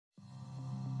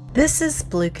This is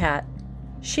Blue Cat.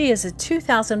 She is a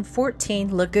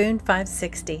 2014 Lagoon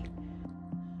 560.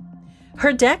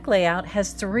 Her deck layout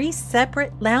has 3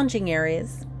 separate lounging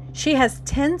areas. She has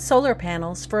 10 solar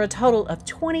panels for a total of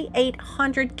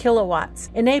 2,800 kilowatts,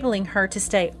 enabling her to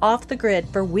stay off the grid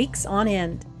for weeks on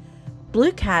end.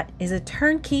 Blue Cat is a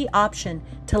turnkey option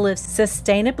to live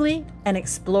sustainably and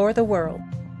explore the world.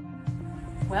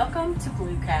 Welcome to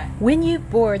Blue Cat. When you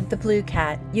board the Blue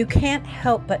Cat, you can't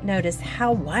help but notice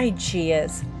how wide she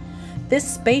is.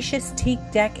 This spacious teak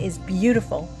deck is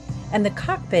beautiful, and the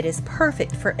cockpit is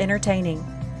perfect for entertaining.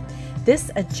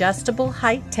 This adjustable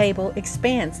height table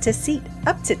expands to seat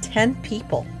up to 10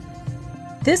 people.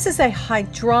 This is a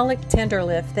hydraulic tender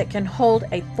lift that can hold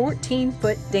a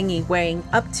 14-foot dinghy weighing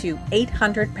up to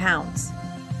 800 pounds.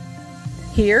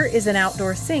 Here is an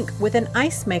outdoor sink with an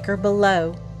ice maker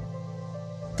below.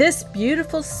 This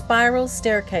beautiful spiral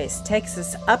staircase takes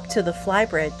us up to the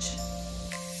flybridge.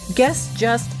 Guests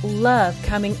just love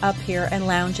coming up here and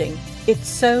lounging. It's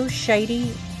so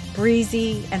shady,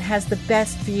 breezy, and has the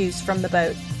best views from the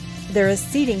boat. There is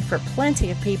seating for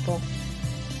plenty of people.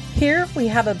 Here we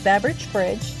have a beverage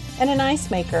fridge and an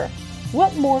ice maker.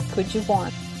 What more could you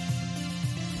want?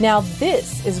 Now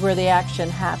this is where the action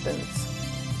happens.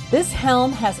 This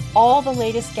helm has all the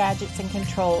latest gadgets and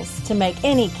controls to make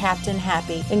any captain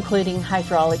happy, including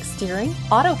hydraulic steering,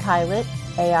 autopilot,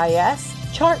 AIS,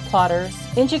 chart plotters,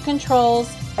 engine controls,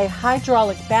 a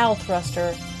hydraulic bow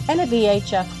thruster, and a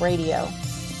VHF radio.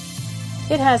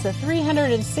 It has a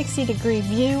 360-degree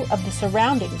view of the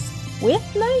surroundings with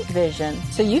night vision,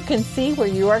 so you can see where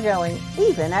you are going,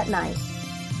 even at night.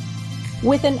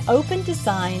 With an open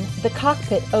design, the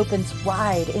cockpit opens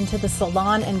wide into the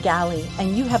salon and galley,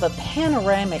 and you have a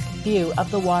panoramic view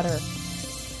of the water.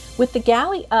 With the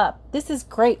galley up, this is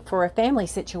great for a family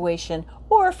situation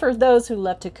or for those who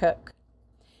love to cook.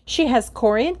 She has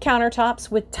Corian countertops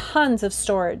with tons of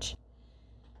storage.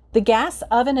 The gas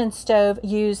oven and stove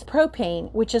use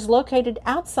propane, which is located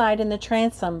outside in the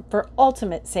transom for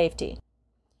ultimate safety.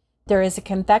 There is a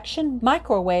convection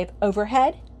microwave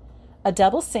overhead, a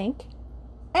double sink,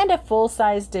 and a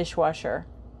full-size dishwasher.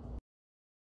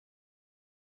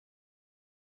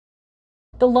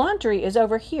 The laundry is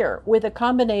over here with a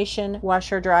combination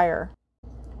washer-dryer.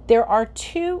 There are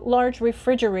 2 large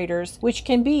refrigerators, which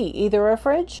can be either a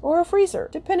fridge or a freezer,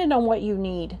 depending on what you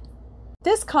need.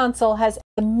 This console has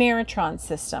the Maritron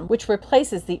system, which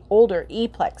replaces the older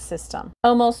E-Plex system.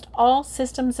 Almost all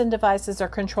systems and devices are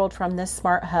controlled from this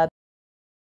smart hub.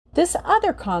 This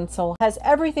other console has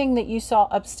everything that you saw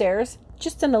upstairs,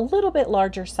 just in a little bit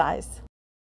larger size.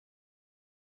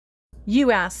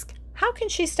 You ask, how can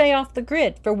she stay off the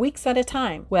grid for weeks at a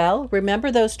time? Well,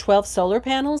 remember those 12 solar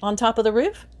panels on top of the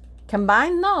roof?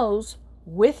 Combine those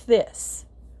with this.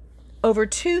 Over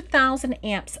 2,000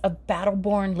 amps of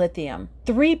battle-born lithium,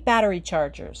 3 battery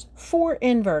chargers, 4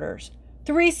 inverters,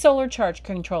 3 solar charge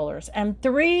controllers, and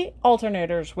 3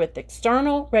 alternators with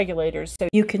external regulators, so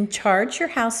you can charge your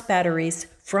house batteries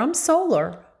from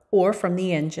solar or from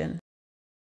the engine.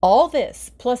 All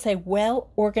this plus a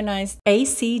well-organized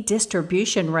AC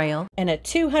distribution rail and a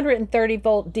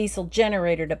 230-volt diesel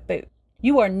generator to boot.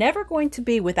 You are never going to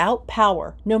be without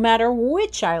power, no matter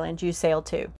which island you sail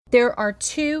to. There are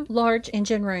 2 large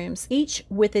engine rooms, each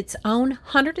with its own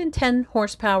 110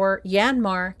 horsepower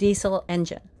Yanmar diesel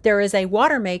engine. There is a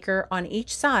water maker on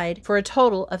each side for a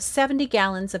total of 70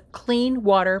 gallons of clean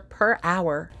water per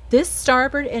hour. This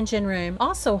starboard engine room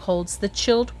also holds the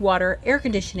chilled water air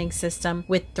conditioning system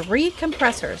with 3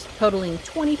 compressors totaling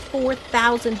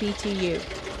 24,000 BTU.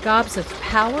 Gobs of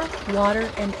power, water,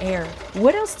 and air.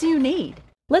 What else do you need?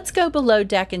 Let's go below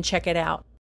deck and check it out.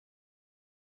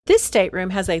 This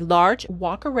stateroom has a large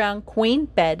walk-around queen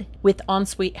bed with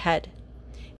ensuite head.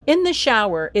 In the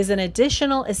shower is an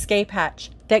additional escape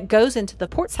hatch that goes into the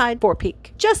port side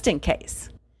forepeak, just in case.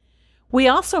 We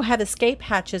also have escape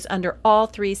hatches under all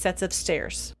 3 sets of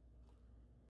stairs.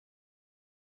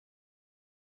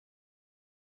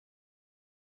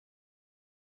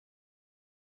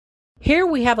 Here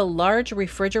we have a large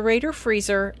refrigerator,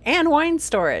 freezer, and wine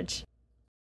storage.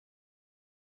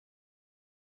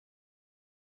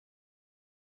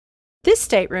 This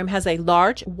stateroom has a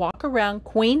large walk-around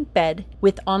queen bed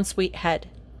with ensuite head.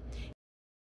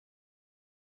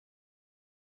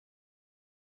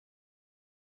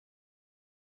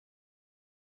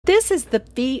 This is the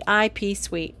VIP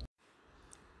suite.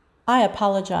 I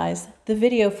apologize, the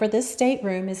video for this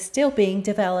stateroom is still being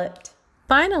developed.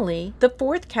 Finally, the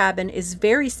 4th cabin is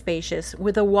very spacious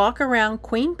with a walk-around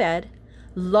queen bed,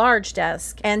 large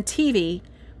desk, and TV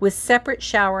with separate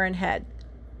shower and head.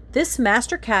 This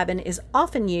master cabin is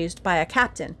often used by a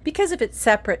captain because of its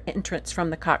separate entrance from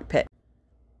the cockpit.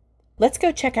 Let's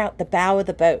go check out the bow of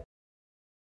the boat.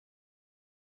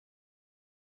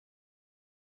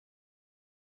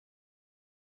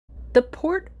 The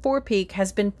port forepeak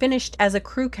has been finished as a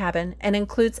crew cabin and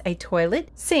includes a toilet,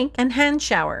 sink, and hand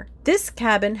shower. This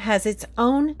cabin has its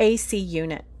own AC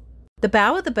unit. The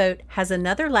bow of the boat has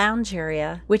another lounge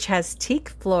area, which has teak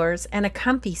floors and a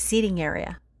comfy seating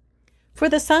area. For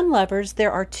the sun lovers,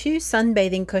 there are 2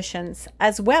 sunbathing cushions,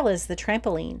 as well as the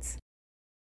trampolines.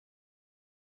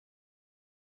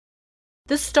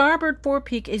 The starboard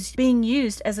forepeak is being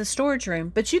used as a storage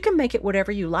room, but you can make it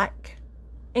whatever you like.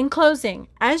 In closing,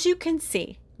 as you can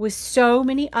see, with so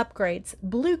many upgrades,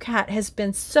 Blue Cat has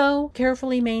been so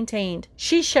carefully maintained.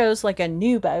 She shows like a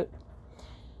new boat.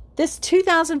 This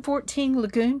 2014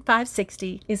 Lagoon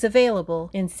 560 is available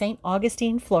in St.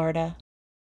 Augustine, Florida.